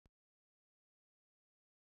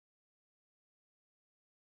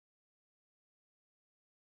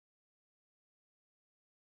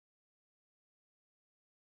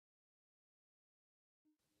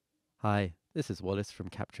Hi, this is Wallace from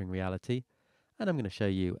Capturing Reality, and I'm going to show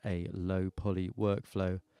you a low poly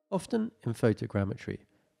workflow. Often in photogrammetry,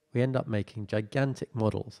 we end up making gigantic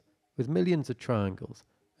models with millions of triangles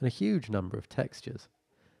and a huge number of textures.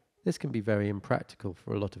 This can be very impractical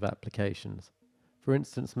for a lot of applications. For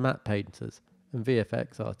instance, matte painters and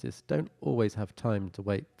VFX artists don't always have time to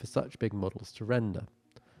wait for such big models to render,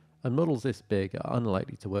 and models this big are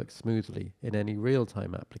unlikely to work smoothly in any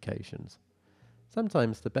real-time applications.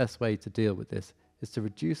 Sometimes the best way to deal with this is to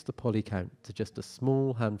reduce the poly count to just a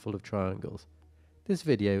small handful of triangles. This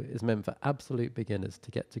video is meant for absolute beginners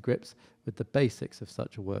to get to grips with the basics of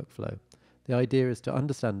such a workflow. The idea is to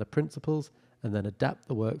understand the principles and then adapt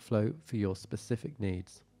the workflow for your specific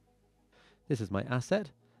needs. This is my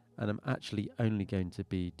asset, and I'm actually only going to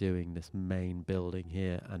be doing this main building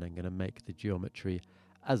here, and I'm going to make the geometry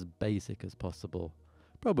as basic as possible.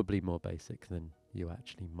 Probably more basic than you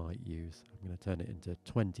actually might use. I'm going to turn it into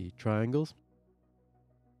 20 triangles.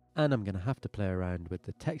 And I'm going to have to play around with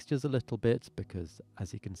the textures a little bit because,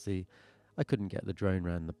 as you can see, I couldn't get the drone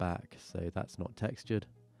around the back, so that's not textured.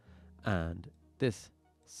 And this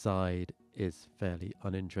side is fairly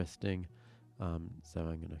uninteresting, so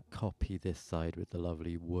I'm going to copy this side with the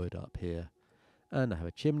lovely wood up here. And I have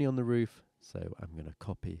a chimney on the roof, so I'm going to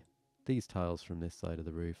copy these tiles from this side of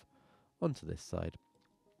the roof onto this side.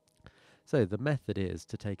 So the method is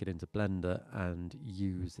to take it into Blender and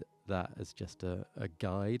use that as just a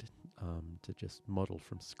guide to just model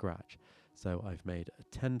from scratch. So I've made a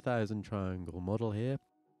 10,000 triangle model here,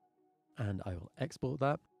 and I will export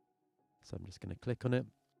that. So I'm just going to click on it.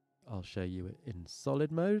 I'll show you it in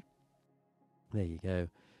solid mode. There you go.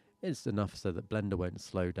 It's enough so that Blender won't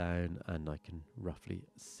slow down and I can roughly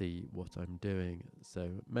see what I'm doing. So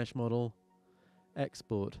mesh model,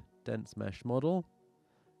 export dense mesh model,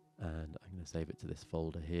 and I'm going to save it to this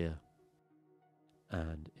folder here.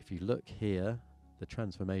 And if you look here, the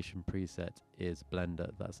transformation preset is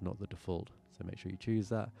Blender. That's not the default, so make sure you choose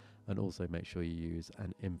that, and also make sure you use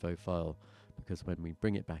an info file, because when we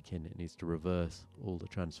bring it back in, it needs to reverse all the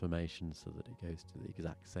transformations so that it goes to the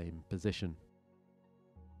exact same position.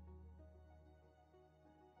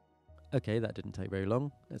 Okay, that didn't take very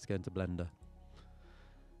long. Let's go into Blender.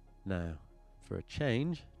 Now, for a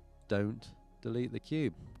change, don't delete the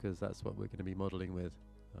cube, because that's what we're going to be modeling with.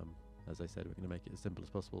 As I said, we're going to make it as simple as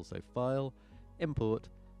possible. So File, Import,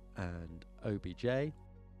 and OBJ. And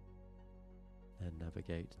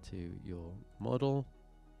navigate to your model.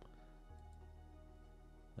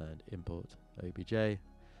 And import OBJ. And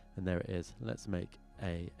there it is. Let's make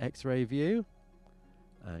a X-ray view.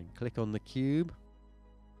 And click on the cube.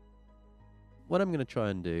 What I'm going to try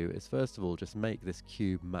and do is, first of all, just make this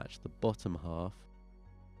cube match the bottom half.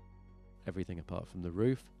 Everything apart from the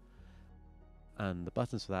roof. And the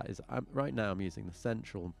buttons for that is, right now I'm using the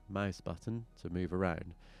central mouse button to move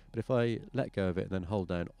around, but if I let go of it and then hold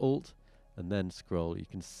down Alt and then scroll, you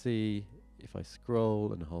can see if I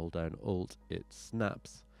scroll and hold down Alt, it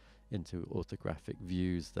snaps into orthographic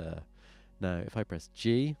views there. Now if I press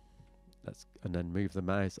G and then move the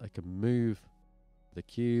mouse, I can move the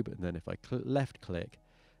cube, and then if I left click,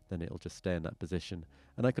 then it'll just stay in that position.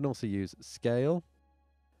 And I can also use scale,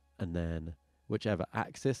 and then whichever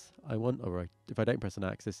axis I want, or if I don't press an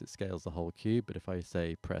axis, it scales the whole cube, but if I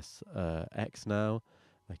say press X now,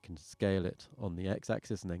 I can scale it on the X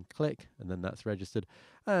axis and then click, and then that's registered.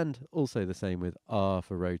 And also the same with R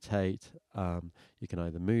for rotate. You can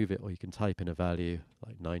either move it or you can type in a value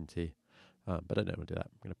like 90, but I don't want to do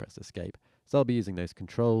that. I'm going to press escape. So I'll be using those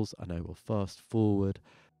controls, and I will fast forward,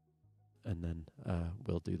 and then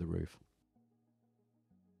we'll do the roof.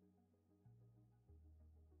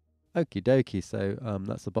 Okie dokie, so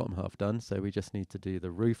that's the bottom half done, so we just need to do the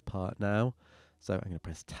roof part now. So I'm going to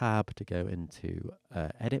press Tab to go into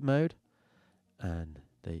edit mode, and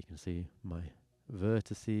there you can see my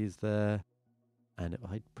vertices there. And if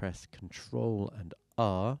I press Control and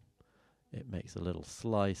R, it makes a little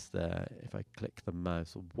slice there. If I click the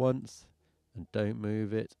mouse once and don't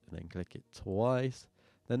move it, and then click it twice,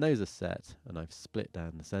 then those are set, and I've split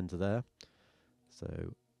down the center there.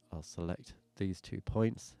 So I'll select these 2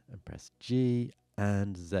 points and press G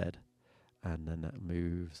and Z, and then that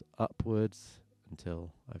moves upwards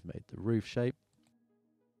until I've made the roof shape.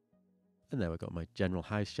 And there we've got my general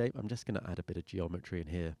house shape. I'm just going to add a bit of geometry in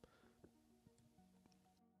here.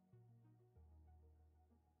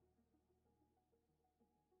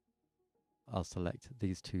 I'll select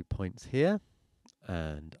these 2 points here,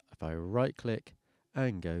 and if I right click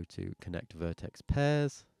and go to connect vertex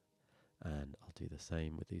pairs, and I'll do the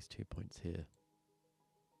same with these 2 points here.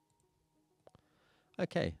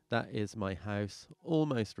 Okay, that is my house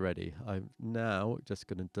almost ready. I'm now just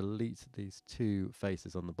going to delete these two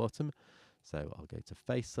faces on the bottom. So I'll go to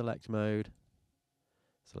face select mode,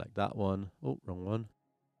 select that one. Oh, wrong one.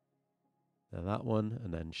 Then that one,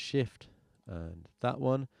 and then shift and that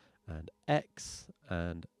one, and X,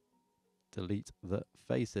 and delete the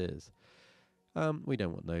faces. We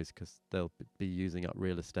don't want those because they'll be using up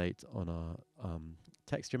real estate on our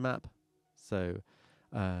texture map. So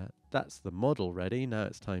that's the model ready. Now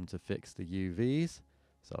it's time to fix the UVs.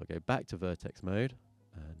 So I'll go back to vertex mode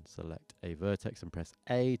and select a vertex and press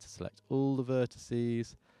A to select all the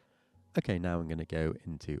vertices. Okay, now I'm going to go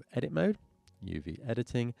into edit mode, UV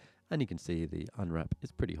editing, and you can see the unwrap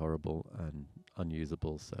is pretty horrible and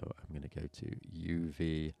unusable. So I'm going to go to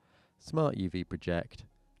UV, Smart UV Project,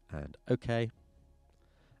 and OK.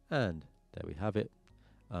 And there we have it.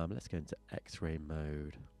 Let's go into X-ray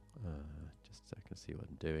mode, just so I can see what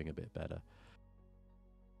I'm doing a bit better.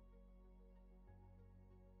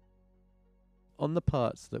 On the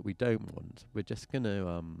parts that we don't want, we're just going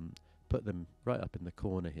to put them right up in the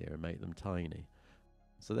corner here and make them tiny.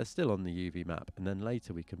 So they're still on the UV map, and then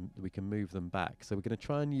later we can move them back. So we're going to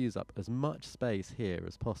try and use up as much space here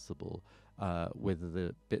as possible with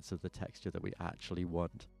the bits of the texture that we actually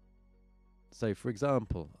want. So for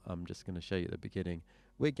example, I'm just going to show you at the beginning,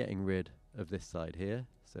 we're getting rid of this side here.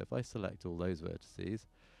 So if I select all those vertices,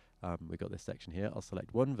 we've got this section here. I'll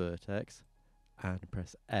select one vertex and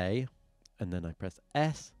press A, and then I press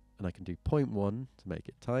S, and I can do 0.1 to make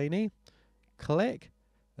it tiny, click,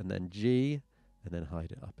 and then G, and then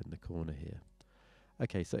hide it up in the corner here.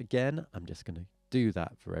 Okay, so again, I'm just going to do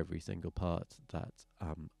that for every single part that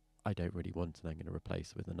I don't really want, and I'm going to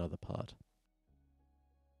replace with another part.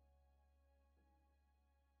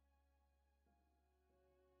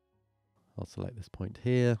 I'll select this point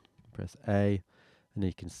here, press A, and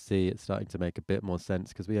you can see it's starting to make a bit more sense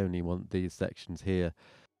because we only want these sections here.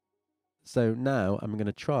 So now I'm going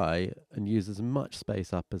to try and use as much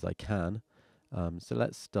space up as I can. So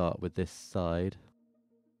let's start with this side.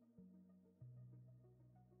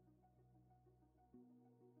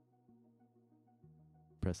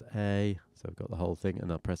 Press A, so I've got the whole thing,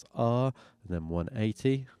 and I'll press R, and then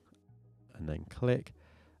 180, and then click,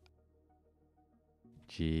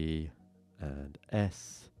 G, and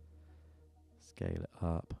S, scale it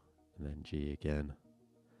up, and then G again.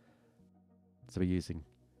 So we're using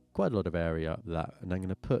quite a lot of area up that, and I'm going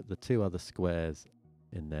to put the two other squares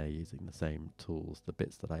in there using the same tools, the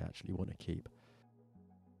bits that I actually want to keep.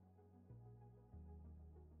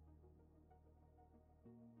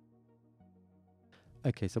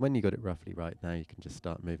 Okay, so when you got it roughly right, now you can just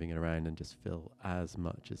start moving it around and just fill as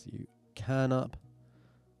much as you can up.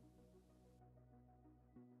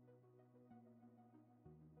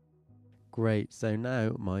 Great, so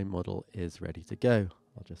now my model is ready to go.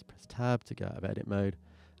 I'll just press tab to go out of edit mode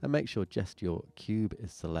and make sure just your cube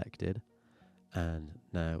is selected. And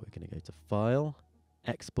now we're going to go to File,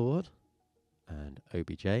 Export, and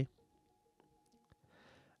OBJ.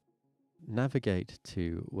 Navigate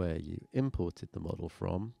to where you imported the model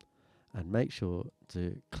from and make sure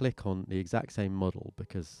to click on the exact same model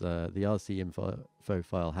because the RC info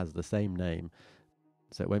file has the same name,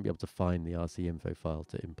 so it won't be able to find the RC info file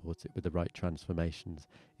to import it with the right transformations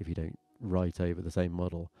if you don't write over the same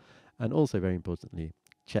model. And also, very importantly,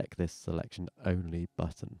 check this selection only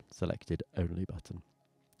button, selected only button,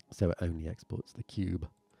 so it only exports the cube.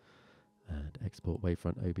 And export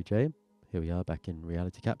wavefront OBJ. Here we are back in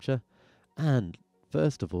RealityCapture. And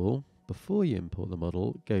first of all, before you import the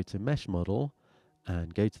model, go to Mesh Model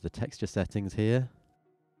and go to the texture settings here.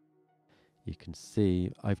 You can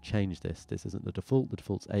see I've changed this. This isn't the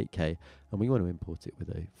default's 8K, and we want to import it with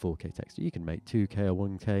a 4K texture. You can make 2K or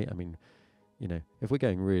 1K. I mean, you know, if we're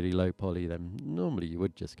going really low poly, then normally you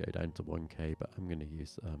would just go down to 1K, but I'm going to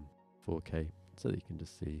use 4K so that you can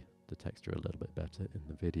just see the texture a little bit better in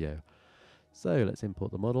the video. So let's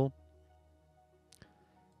import the model.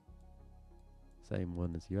 Same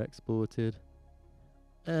one as you exported.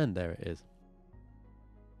 And there it is.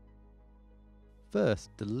 First,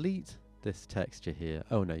 delete this texture here.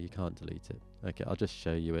 Oh no, you can't delete it. Okay, I'll just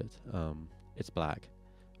show you it. It's black.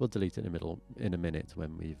 We'll delete it in a minute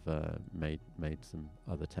when we've made some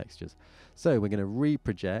other textures. So we're going to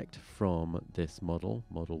reproject from this model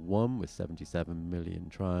 1 with 77 million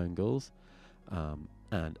triangles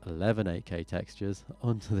and 11 8K textures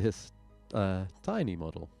onto this tiny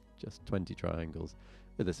model, just 20 triangles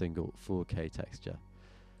with a single 4K texture.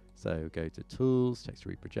 So go to Tools, Texture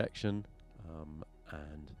Reprojection,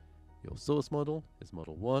 and your source model is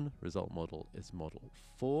model 1, result model is model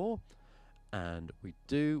 4, and we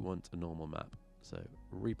do want a normal map. So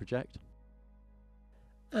reproject,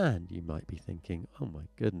 And you might be thinking, oh my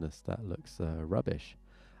goodness, that looks rubbish.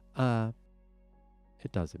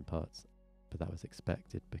 It does in parts, but that was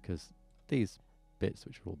expected because these bits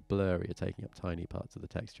which are all blurry are taking up tiny parts of the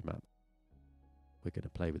texture map. We're going to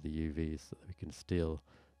play with the UVs so that we can steal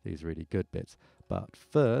these really good bits. But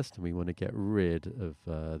first, we want to get rid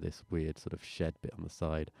of this weird sort of shed bit on the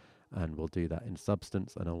side, and we'll do that in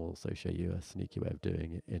Substance, and I'll also show you a sneaky way of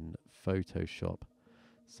doing it in Photoshop.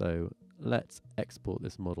 So let's export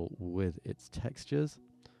this model with its textures.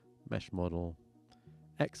 Mesh model,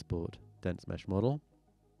 export dense mesh model,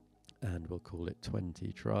 and we'll call it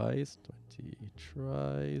 20 tries. 20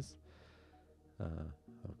 tries.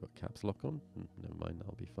 I've got caps lock on. Never mind,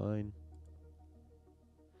 that'll be fine.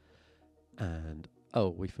 And oh,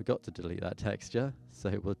 we forgot to delete that texture,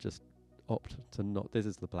 so we'll just opt to not. This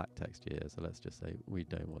is the black texture here, so let's just say we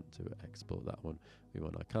don't want to export that one. We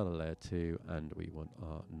want our color layer 2, and we want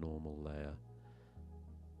our normal layer.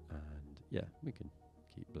 And yeah, we can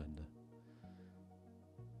keep Blender.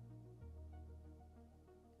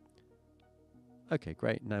 Okay,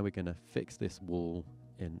 great. Now we're going to fix this wall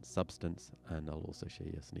in Substance, and I'll also show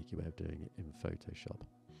you a sneaky way of doing it in Photoshop.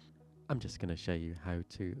 I'm just going to show you how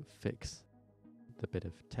to fix the bit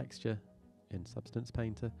of texture in Substance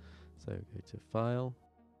Painter. So go to File,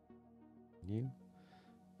 New,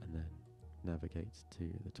 and then navigate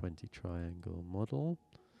to the 20 triangle model.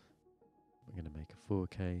 We're going to make a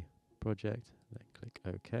 4K project, then click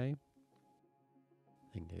OK.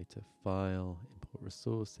 Then go to File, Import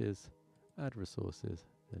Resources, Add Resources,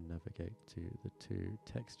 then navigate to the two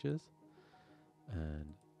textures and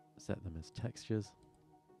set them as textures.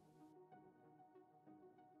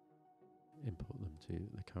 Import them to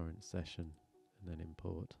the current session and then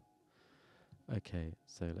import. Okay,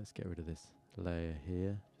 so let's get rid of this layer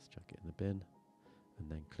here, just chuck it in the bin, and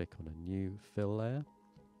then click on a new fill layer.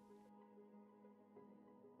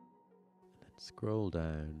 And then scroll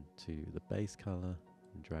down to the base color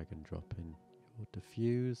and drag and drop in your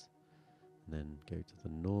diffuse. And then go to the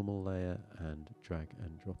normal layer and drag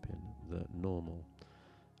and drop in the normal.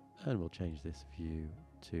 And we'll change this view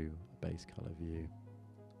to a base color view.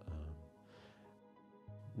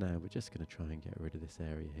 Now we're just going to try and get rid of this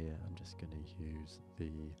area here. I'm just going to use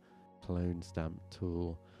the clone stamp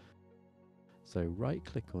tool. So right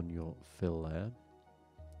click on your fill layer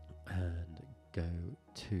and go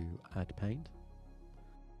to add paint.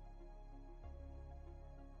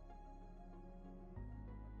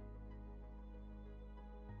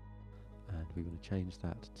 And we want to change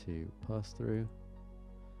that to pass through.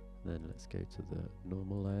 Then let's go to the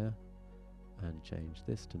normal layer and change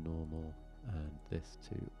this to normal and this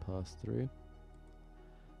to pass through.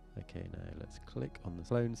 Okay, now let's click on the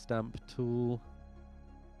clone stamp tool.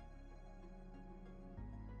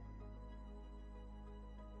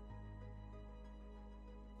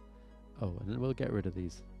 Oh, and we'll get rid of a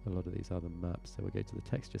lot of these other maps. So we'll go to the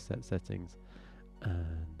texture set settings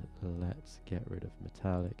and let's get rid of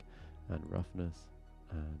metallic and roughness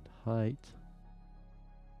and height.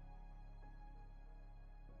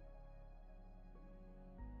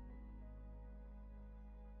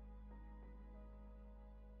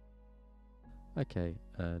 Okay,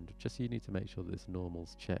 and just you need to make sure that this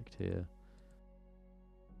normal's checked here.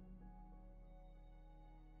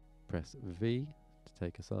 Press V to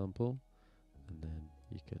take a sample, and then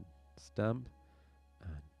you can stamp,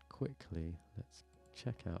 and quickly let's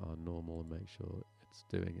check out our normal and make sure it's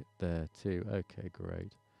doing it there too. Okay,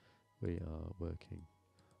 great. We are working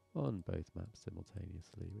on both maps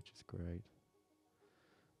simultaneously, which is great.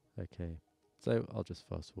 Okay, so I'll just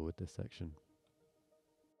fast forward this section.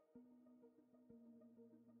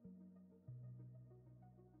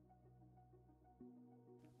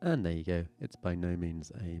 And there you go. It's by no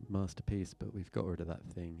means a masterpiece, but we've got rid of that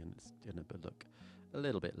thing and it's going to look a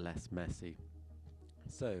little bit less messy.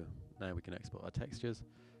 So now we can export our textures.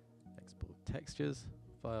 Export textures,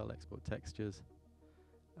 file, export textures,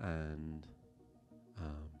 and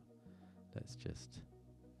let's just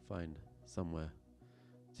find somewhere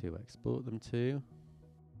to export them to.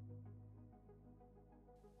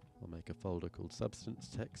 I'll make a folder called Substance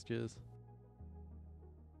Textures.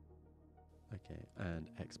 Okay, and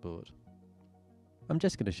export. I'm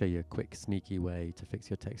just going to show you a quick sneaky way to fix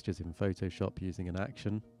your textures in Photoshop using an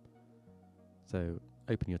action. So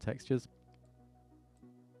open your textures.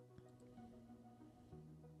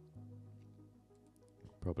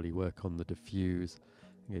 Probably work on the diffuse.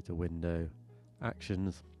 Go to Window,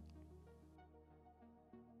 Actions.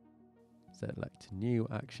 Select New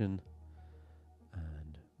Action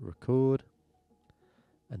and Record.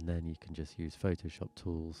 And then you can just use Photoshop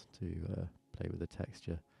tools to play with the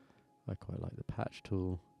texture. I quite like the patch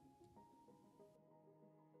tool.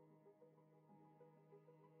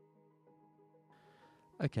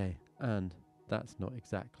 Okay, and that's not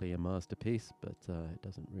exactly a masterpiece, but it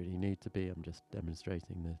doesn't really need to be. I'm just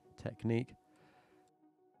demonstrating the technique.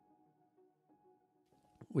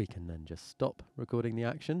 We can then just stop recording the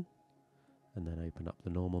action and then open up the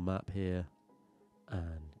normal map here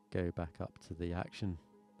and go back up to the action.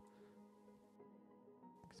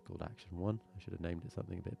 It's called action 1. I should have named it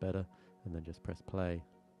something a bit better, and then just press play.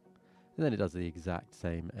 And then it does the exact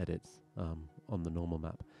same edits on the normal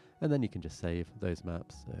map. And then you can just save those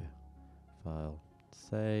maps. So file,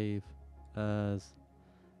 save as,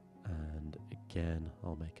 and again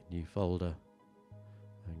I'll make a new folder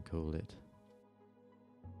and call it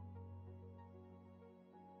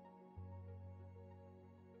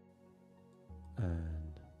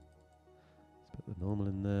and let's put the normal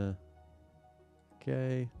in there.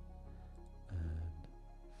 Okay, and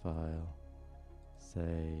file,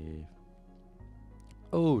 save.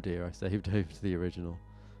 Oh dear, I saved over to the original.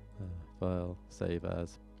 File, save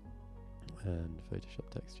as, and Photoshop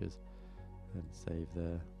textures, and save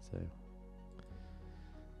there. So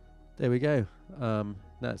there we go. Now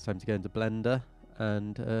it's time to go into Blender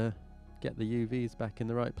and get the UVs back in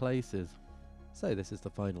the right places. So this is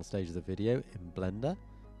the final stage of the video in Blender.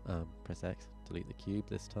 Press X, delete the cube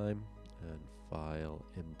this time, and File,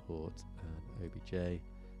 Import, and OBJ.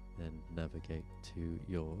 Then navigate to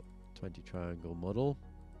your 20 triangle model.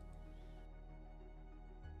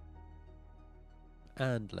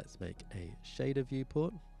 And let's make a shader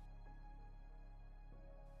viewport.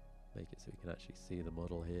 Make it so we can actually see the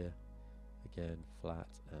model here. Again, flat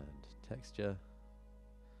and texture.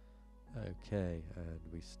 Okay, and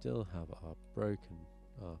we still have our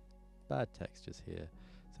bad textures here.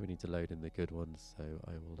 So we need to load in the good ones. So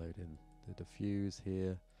I will load in the diffuse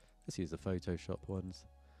here. Let's use the Photoshop ones.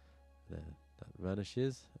 There, that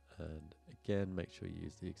vanishes. And again, make sure you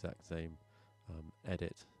use the exact same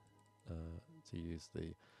edit to use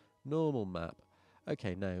the normal map.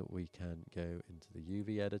 Okay, now we can go into the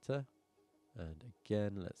UV editor, and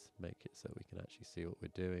again let's make it so we can actually see what we're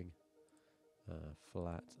doing.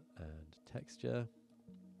 Flat and texture,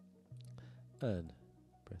 and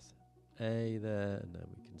press A there, and then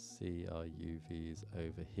we can see our UVs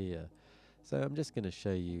over here. So I'm just going to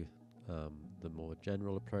show you the more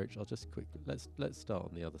general approach. I'll just quickly let's start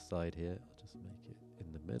on the other side here. I'll just make it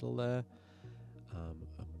in the middle there.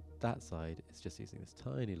 That side is just using this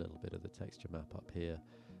tiny little bit of the texture map up here.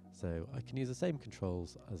 So I can use the same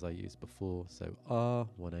controls as I used before. So R,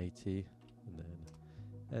 180, and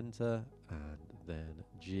then enter, and then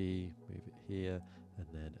G, move it here, and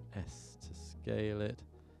then S to scale it.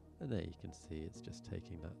 And there you can see it's just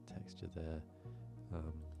taking that texture there.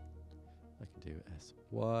 I can do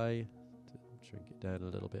SY to shrink it down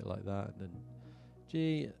a little bit like that, and then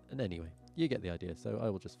G, and anyway, you get the idea. So I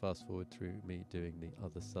will just fast forward through me doing the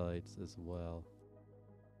other sides as well.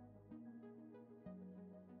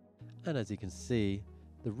 And as you can see,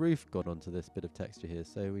 the roof got onto this bit of texture here,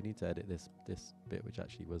 so we need to edit this bit which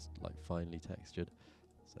actually was like finely textured.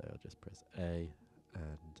 So I'll just press A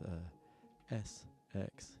and S,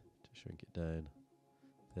 X to shrink it down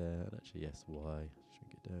there, and actually SY,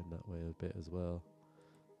 shrink it down that way a bit as well,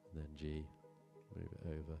 and then G, move it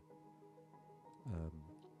over.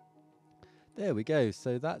 There we go,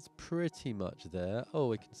 so that's pretty much there. Oh,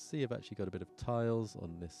 we can see I've actually got a bit of tiles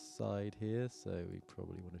on this side here, so we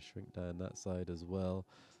probably want to shrink down that side as well.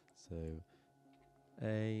 So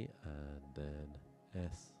A and then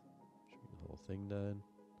S, shrink the whole thing down.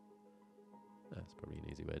 That's probably an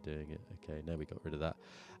easy way of doing it. Okay, now we got rid of that.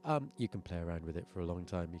 You can play around with it for a long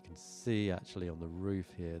time. You can see actually on the roof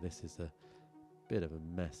here, this is a bit of a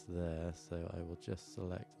mess there, so I will just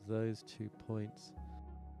select those 2 points.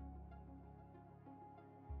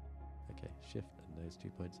 Okay, shift and those 2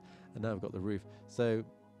 points, and now I've got the roof. So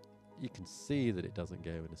you can see that it doesn't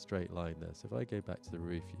go in a straight line there. So if I go back to the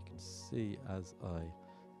roof, you can see as I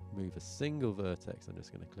move a single vertex, I'm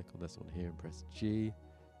just going to click on this one here and press G.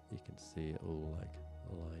 You can see it all like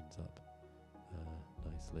lines up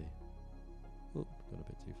nicely. Oop, gone a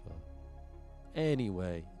bit too far.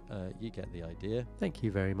 Anyway, you get the idea. Thank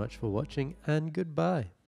you very much for watching, and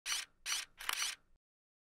goodbye.